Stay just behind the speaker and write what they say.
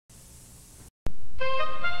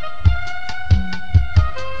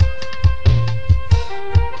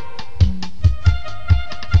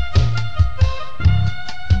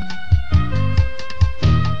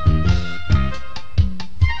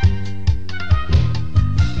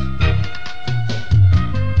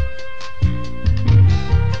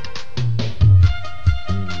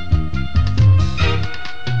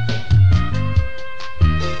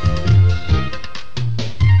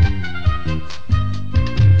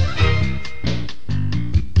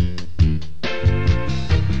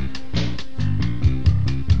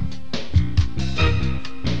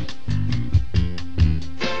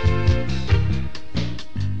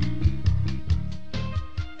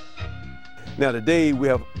Now today we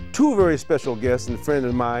have two very special guests and friends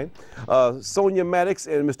of mine, Sonya Maddox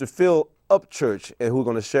and Mr. Fitz Upchurch, and who are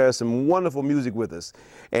going to share some wonderful music with us.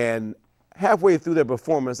 And halfway through their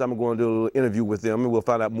performance, I'm going to do a little interview with them, and we'll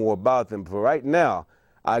find out more about them. But right now,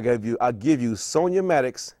 I'll give you Sonya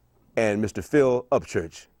Maddox and Mr. Fitz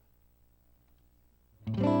Upchurch.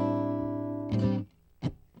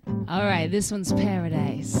 All right, this one's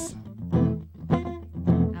Paradise. All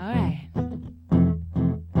right.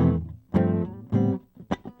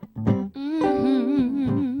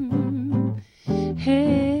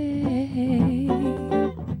 Hey.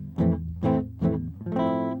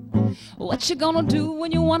 What you gonna do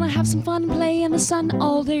when you wanna have some fun and play in the sun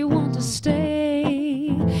all day? Want to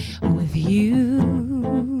stay with you.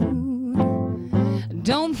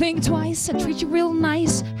 Don't think twice, I treat you real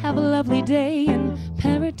nice. Have a lovely day in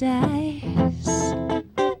paradise.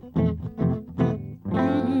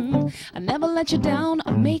 I never let you down,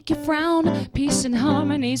 I make you frown. Peace and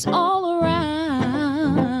harmony's all around.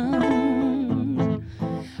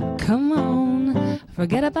 Come on,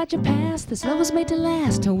 forget about your past. This love was made to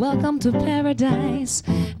last. Welcome to paradise.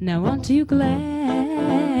 Now aren't you glad?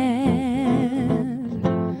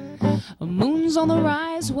 Moon's on the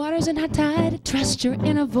rise, water's in high tide. Trust your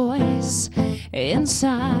inner voice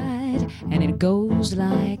inside, and it goes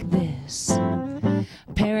like this.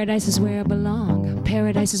 Paradise is where I belong.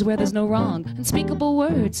 Paradise is where there's no wrong. Unspeakable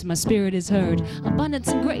words, my spirit is heard. Abundance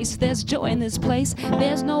and grace, there's joy in this place.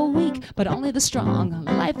 There's no weak, but only the strong.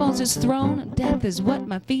 Life owns its throne. Death is what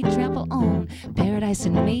my feet trample on. Paradise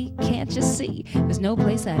in me, can't you see? There's no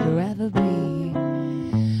place I'd rather be.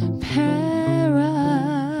 Paradise.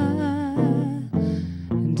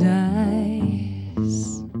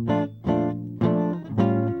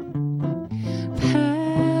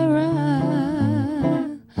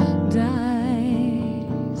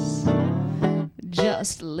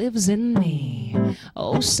 Just lives in me.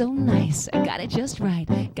 Oh, so nice. I got it just right.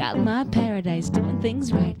 Got my paradise, doing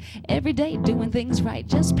things right. Every day doing things right.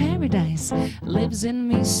 Just paradise lives in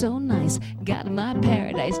me, so nice. Got my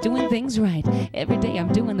paradise, doing things right. Every day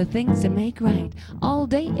I'm doing the things that make right. All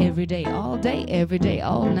day, every day, all day, every day,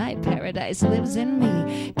 all night. Paradise lives in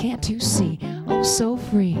me. Can't you see? Oh, so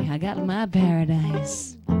free. I got my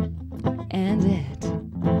paradise, and it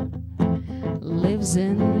lives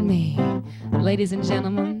in me. Ladies and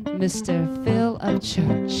gentlemen, Mr. Fitz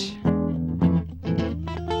Houston.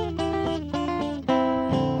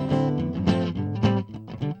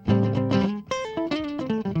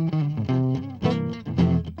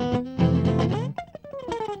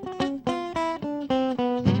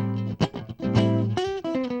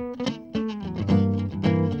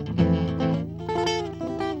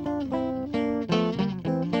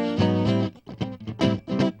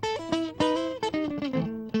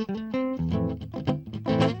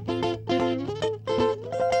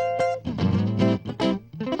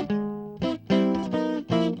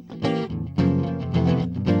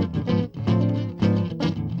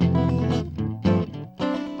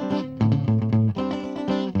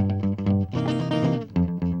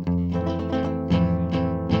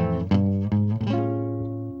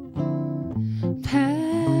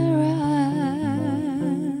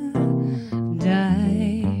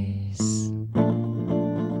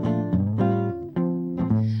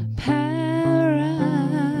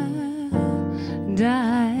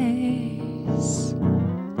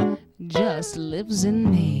 Just lives in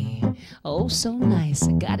me. Oh, so nice.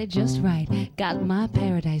 I got it just right. Got my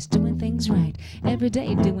paradise, doing things right. Every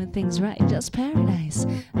day doing things right. Just paradise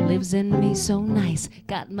lives in me, so nice.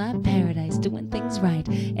 Got my paradise, doing things right.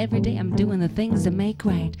 Every day I'm doing the things that make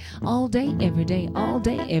right. All day, every day, all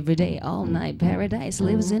day, every day, all night. Paradise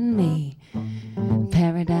lives in me.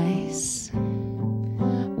 Paradise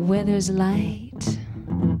where there's light,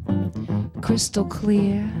 crystal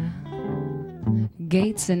clear,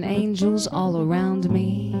 gates and angels all around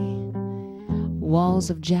me, walls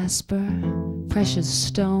of jasper, precious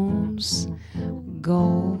stones,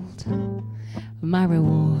 gold. My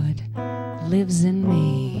reward lives in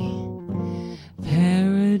me.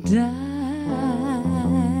 Paradise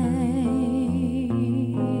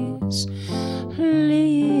lives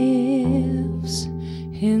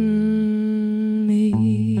in me.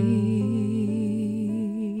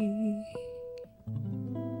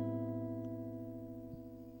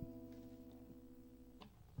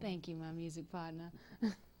 Thank you, my music partner.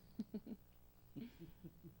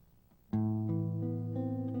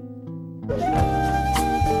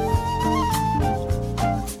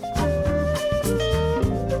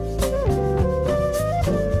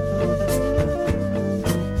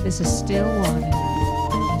 This is Still Water.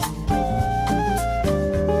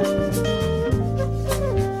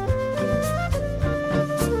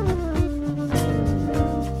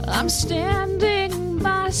 standing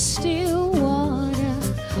by still water,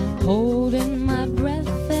 holding my breath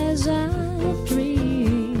as I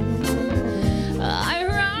dream. I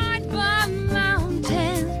ride by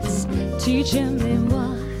mountains, teaching me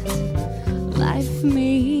what life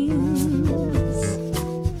means.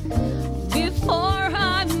 Before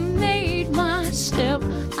I made my step,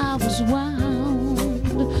 I was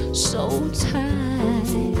wound so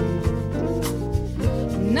tight,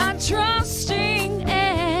 not trusting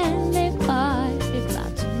anybody,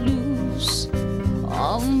 about to lose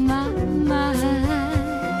all my mind.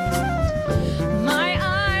 My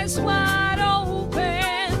eyes wide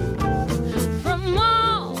open from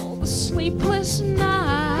all the sleepless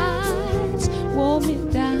nights, wore me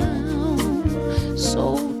down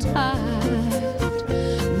so tired,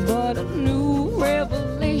 but a new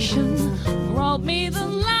revelation brought me the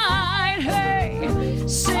light. Hey,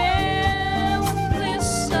 simplicity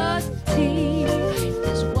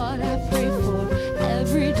is what I pray for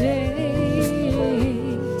every day,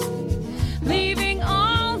 leaving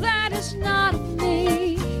all that is not of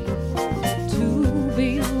me to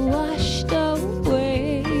be washed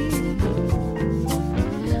away.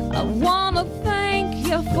 I wanna thank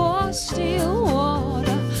you for still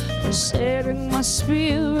water, for setting my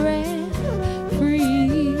spirit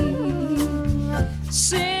free.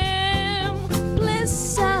 Simplicity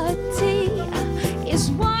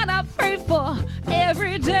is what I pray for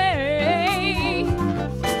every day,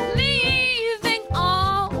 leaving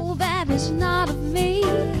all that is not of me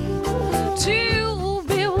to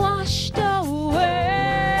be washed away.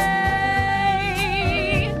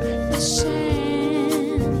 The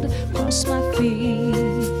sand across my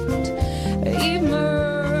feet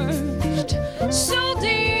emerged so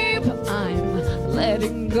deep, I'm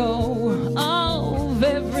letting go of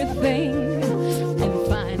everything, and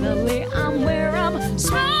finally I'm where I'm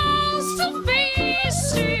supposed to be.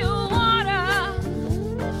 Still water,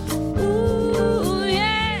 ooh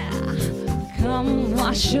yeah, come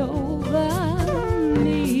wash over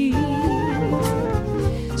me.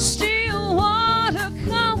 Still water,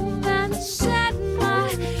 come and set my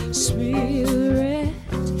spirit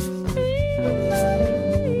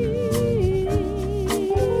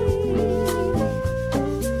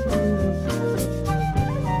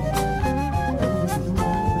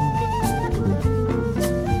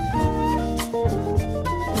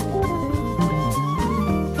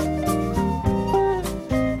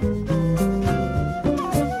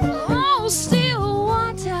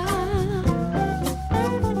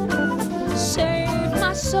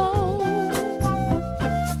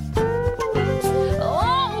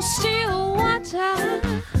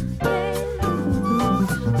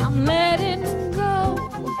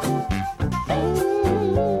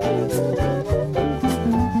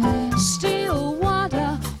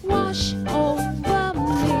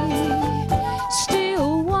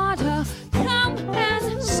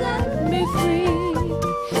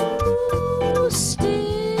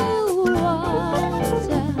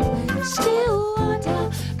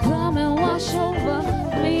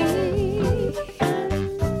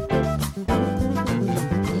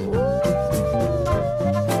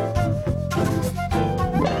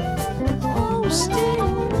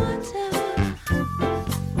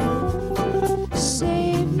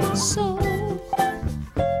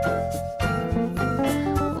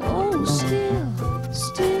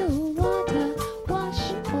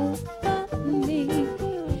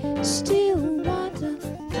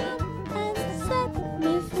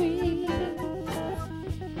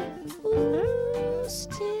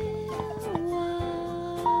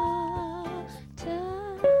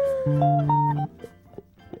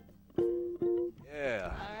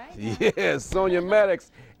Yeah, Sonya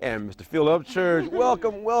Maddox and Mr. Phil Upchurch.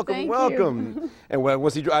 Welcome, welcome, Thank welcome. you. And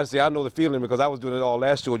once he, I say, I know the feeling because I was doing it all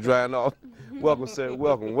last year, drying off. Welcome, sir.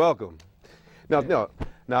 Welcome, welcome.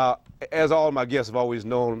 Now, as all my guests have always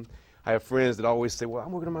known, I have friends that always say, well,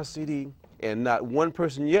 I'm working on my CD, and not one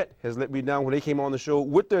person yet has let me down when they came on the show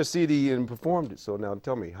with their CD and performed it. So now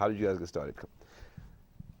tell me, how did you guys get started?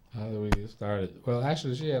 How did we get started? Well,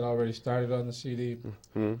 actually, she had already started on the CD.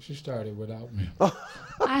 Mm-hmm. She started without me.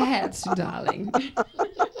 I had to, darling.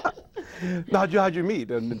 Now, how'd you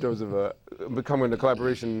meet in terms of becoming a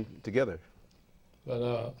collaboration together?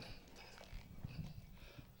 But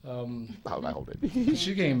I hold it.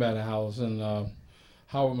 she came by the house, and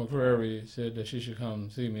Howard McCrary said that she should come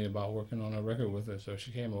see me about working on a record with her. So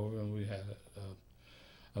she came over, and we had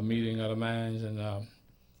a meeting of the minds, and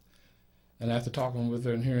after talking with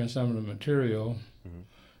her and hearing some of the material,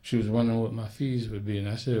 she was wondering what my fees would be. And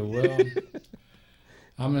I said, well,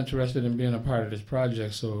 I'm interested in being a part of this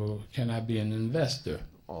project, so can I be an investor?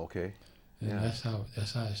 Oh, okay. And that's how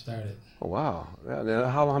it started. Oh, wow. Yeah, now,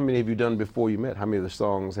 how many have you done before you met? How many of the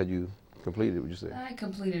songs had you completed, would you say? I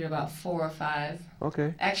completed about 4 or 5.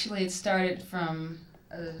 Okay. Actually, it started from,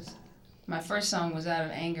 my first song was out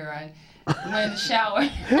of anger. I went in the shower.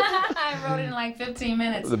 I wrote it in like 15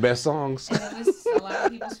 minutes. The best songs. And it was a lot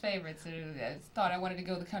of people's favorites. I thought I wanted to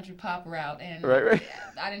go the country pop route, and Right.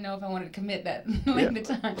 I didn't know if I wanted to commit that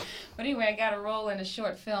length of time. But anyway, I got a role in a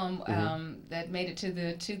short film that made it to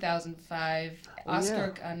the 2005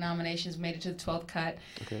 Oscar nominations, made it to the 12th cut.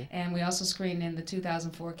 Okay. And we also screened in the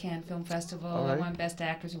 2004 Cannes Film Festival. Right. I won Best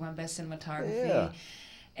Actress, we won Best Cinematography. Yeah.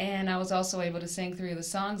 And I was also able to sing 3 of the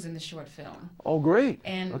songs in the short film. Oh, great.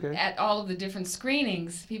 And okay. at all of the different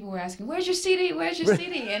screenings, people were asking, "Where's your CD? Where's your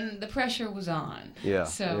CD?" And the pressure was on. Yeah.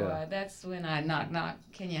 So that's when I knock.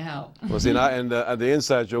 Can you help? Well, see, the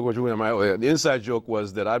inside joke, the inside joke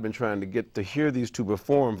was that I've been trying to get to hear these two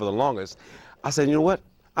perform for the longest. I said, you know what?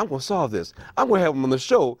 I'm going to solve this. I'm going to have them on the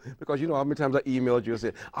show because you know how many times I emailed you and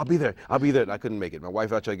said, I'll be there, and I couldn't make it. My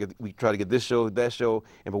wife, we tried to get this show, that show,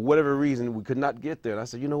 and for whatever reason, we could not get there. And I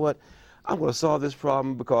said, you know what? I'm going to solve this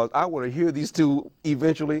problem because I want to hear these two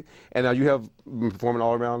eventually. And now you have been performing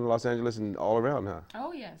all around Los Angeles and all around, huh?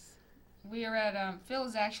 Oh, yes. We are at, Phil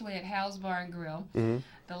is actually at Hal's Bar and Grill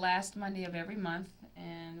the last Monday of every month.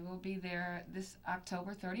 And we'll be there this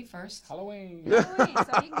October 31st. Halloween. So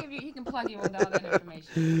he can plug you with all that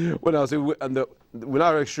information. Well, now, see, we're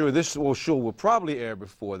not sure. This whole show will probably air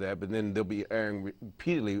before that, but then they'll be airing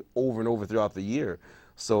repeatedly over and over throughout the year.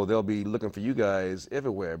 So they'll be looking for you guys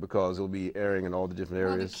everywhere because it'll be airing in all the different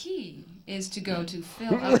areas. Well, the key is to go to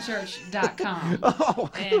philupchurch.com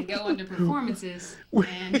and go under performances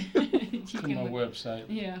and you Come on my website.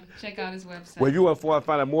 Yeah, check out his website. Well, if you want to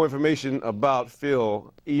find out more information about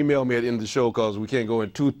Phil, email me at the end of the show because we can't go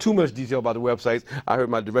into too much detail about the websites. I heard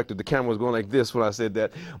my director, the camera was going like this when I said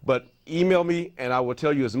that. But email me and I will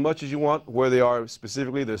tell you as much as you want, where they are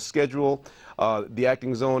specifically, their schedule, the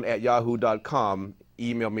acting zone at yahoo.com.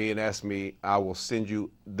 Email me and ask me. I will send you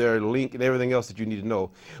their link and everything else that you need to know.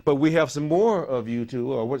 But we have some more of you too.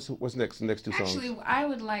 What's next? The next two songs. Actually, I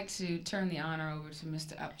would like to turn the honor over to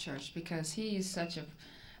Mr. Upchurch because he is such a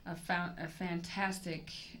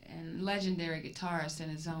fantastic and legendary guitarist in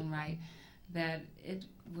his own right that it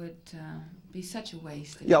would be such a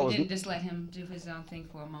waste if we didn't just let him do his own thing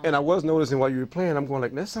for a moment. And I was noticing while you were playing, I'm going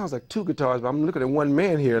like, that sounds like 2 guitars, but I'm looking at one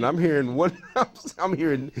man here, and I'm hearing I'm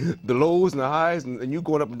hearing the lows and the highs, and you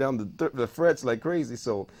going up and down the frets like crazy.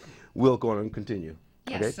 So we'll go on and continue.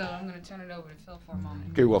 Yes, okay? so I'm going to turn it over to Phil for a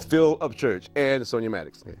moment. Okay, well, Phil Upchurch and Sonya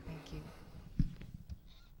Maddox. Okay.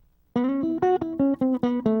 Thank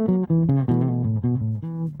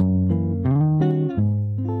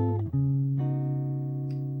you.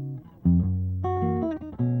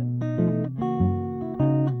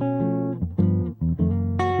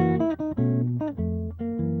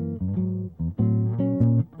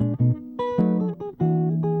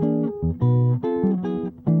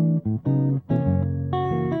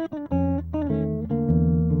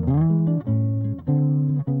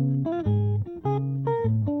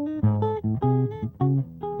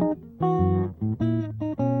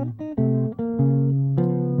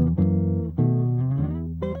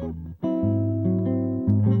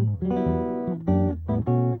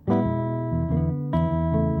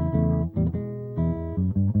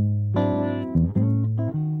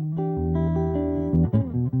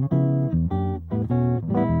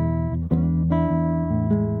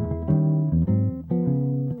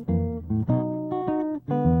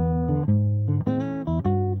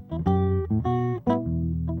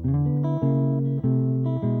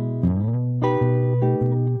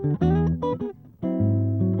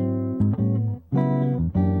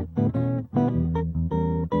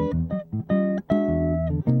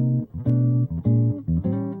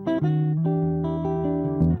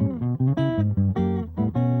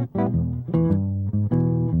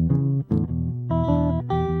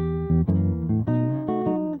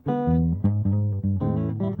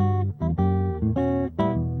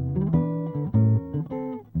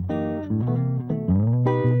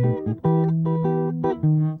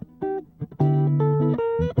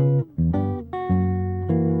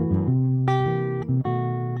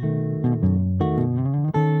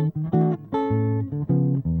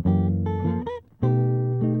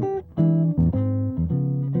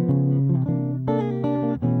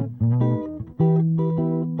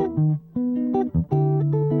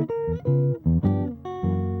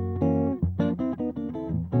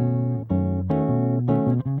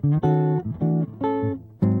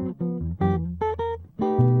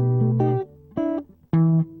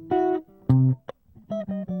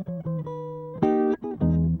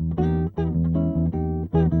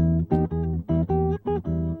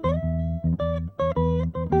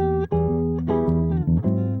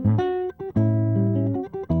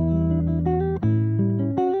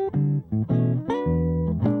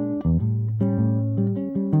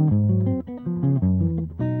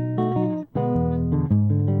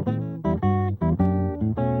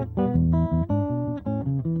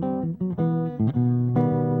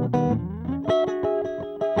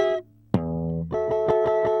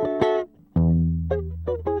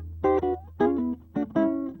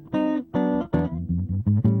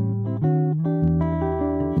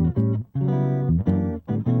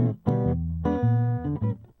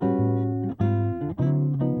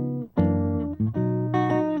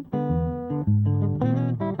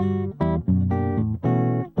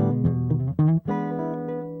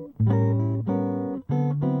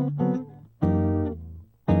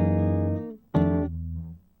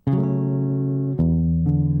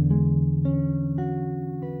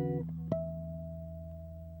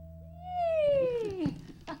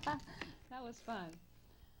 was fun.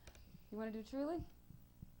 You want to do Truly?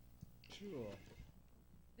 Sure.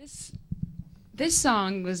 This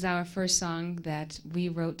song was our first song that we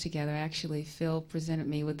wrote together. Actually, Phil presented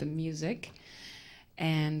me with the music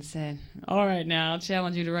and said, all right, now I'll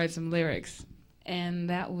challenge you to write some lyrics. And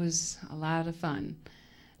that was a lot of fun.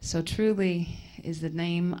 So Truly is the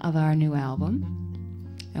name of our new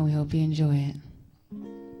album, and we hope you enjoy it.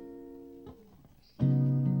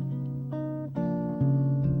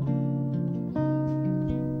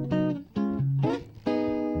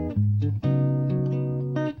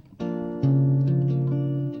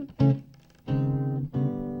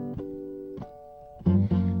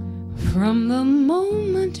 From the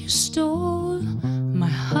moment you stole my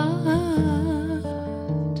heart,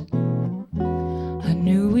 I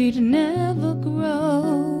knew we'd never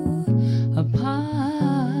grow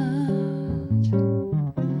apart.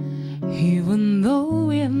 Even though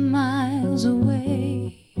we're miles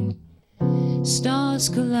away, stars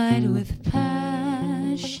collide with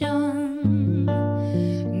passion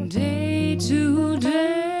day to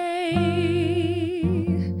day.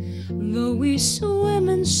 Though we swim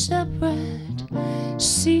in separate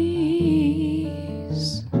seas,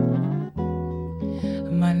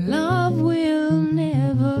 my love will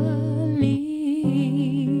never leave.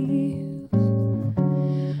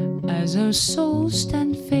 As our souls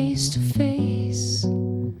stand face to face,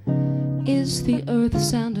 is the earth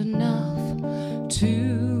sound enough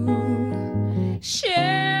to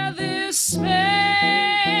share this space?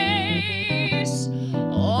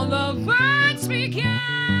 All the birds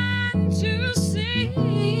began to sing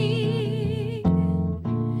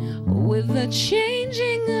with the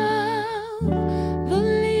changing of the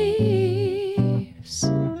leaves,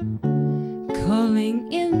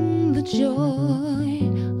 calling in the joy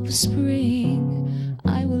of spring.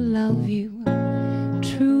 I will love you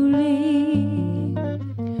truly,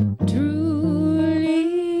 truly.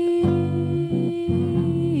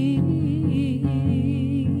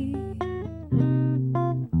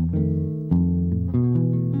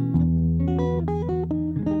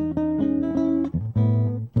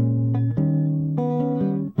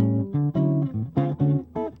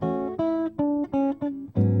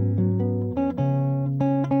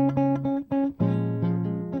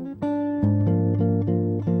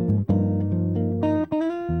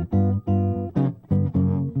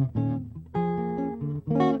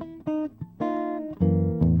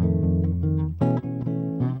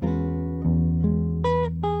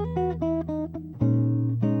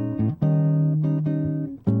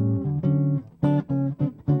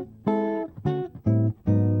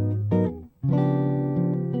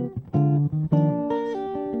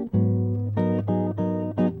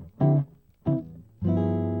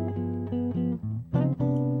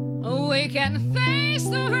 We can face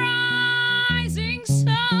the rising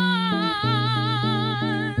sun,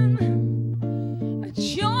 a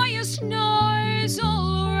joyous noise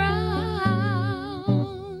all around,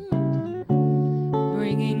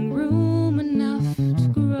 bringing room enough to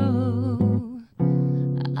grow.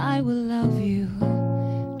 I will love you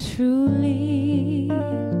truly,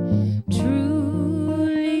 truly.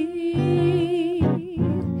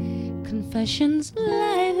 Confessions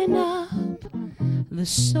liven up the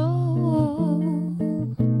soul,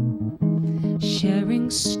 sharing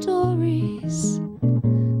stories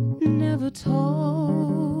never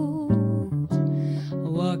told,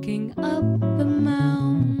 walking up the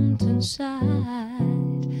mountainside.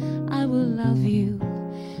 I will love you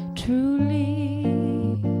truly,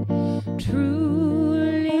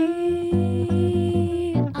 truly.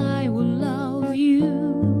 I will love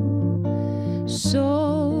you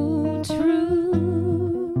so true.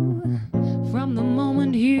 From the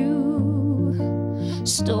moment you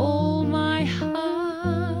stole my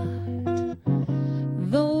heart,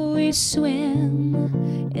 though we swim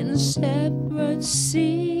in separate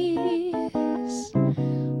seas,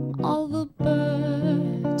 all the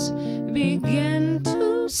birds began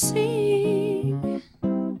to sing.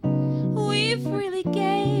 We freely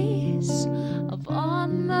gaze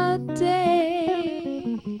upon the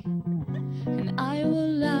day, and I will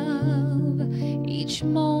love each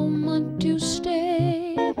moment you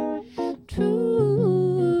stay truly,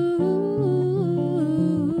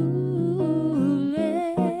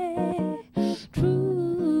 truly,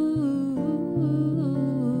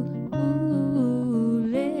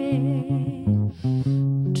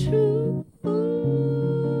 true.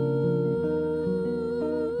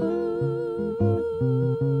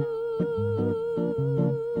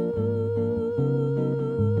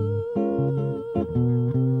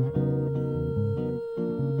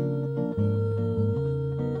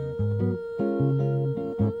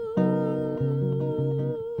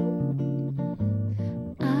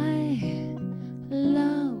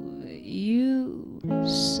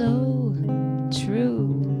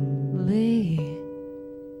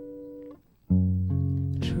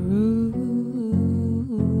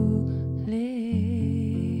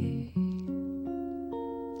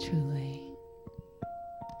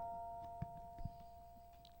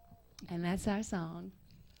 And that's our song.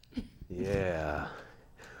 Yeah.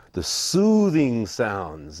 The soothing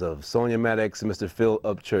sounds of Sonya Maddox and Mr. Phil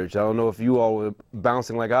Upchurch. I don't know if you all were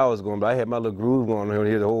bouncing like I was going, but I had my little groove going on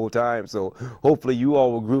here the whole time. So hopefully you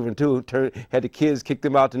all were grooving too. Had the kids kick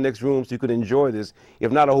them out to the next room so you could enjoy this.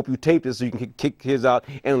 If not, I hope you taped it so you can kick kids out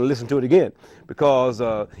and listen to it again. Because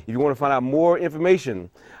if you want to find out more information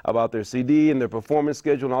about their CD and their performance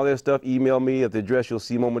schedule and all that stuff, email me at the address you'll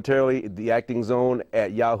see momentarily,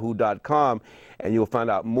 theactingzone@yahoo.com, and you'll find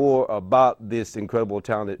out more about this incredible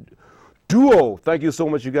talented duo. Thank you so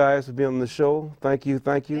much, you guys, for being on the show. Thank you,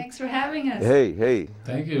 thank you. Thanks for having us. Hey, hey.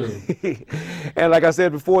 Thank you. And like I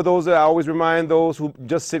said before, I always remind those who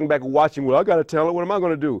just sitting back watching, well, I got a talent, what am I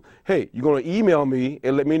going to do? Hey, you're going to email me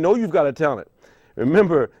and let me know you've got a talent.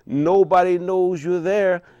 Remember, nobody knows you're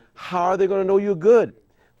there. How are they going to know you're good?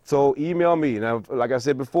 So email me. Now, like I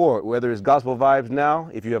said before, whether it's Gospel Vibes Now,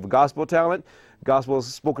 if you have a gospel talent, gospel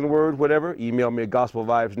spoken word, whatever, email me at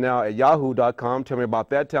gospelvibesnow@yahoo.com. Tell me about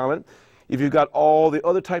that talent. If you've got all the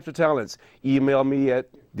other types of talents, email me at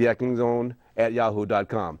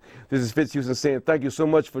theactingzone@yahoo.com. This is Fitz Houston saying thank you so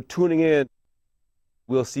much for tuning in.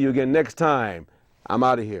 We'll see you again next time. I'm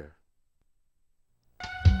out of here.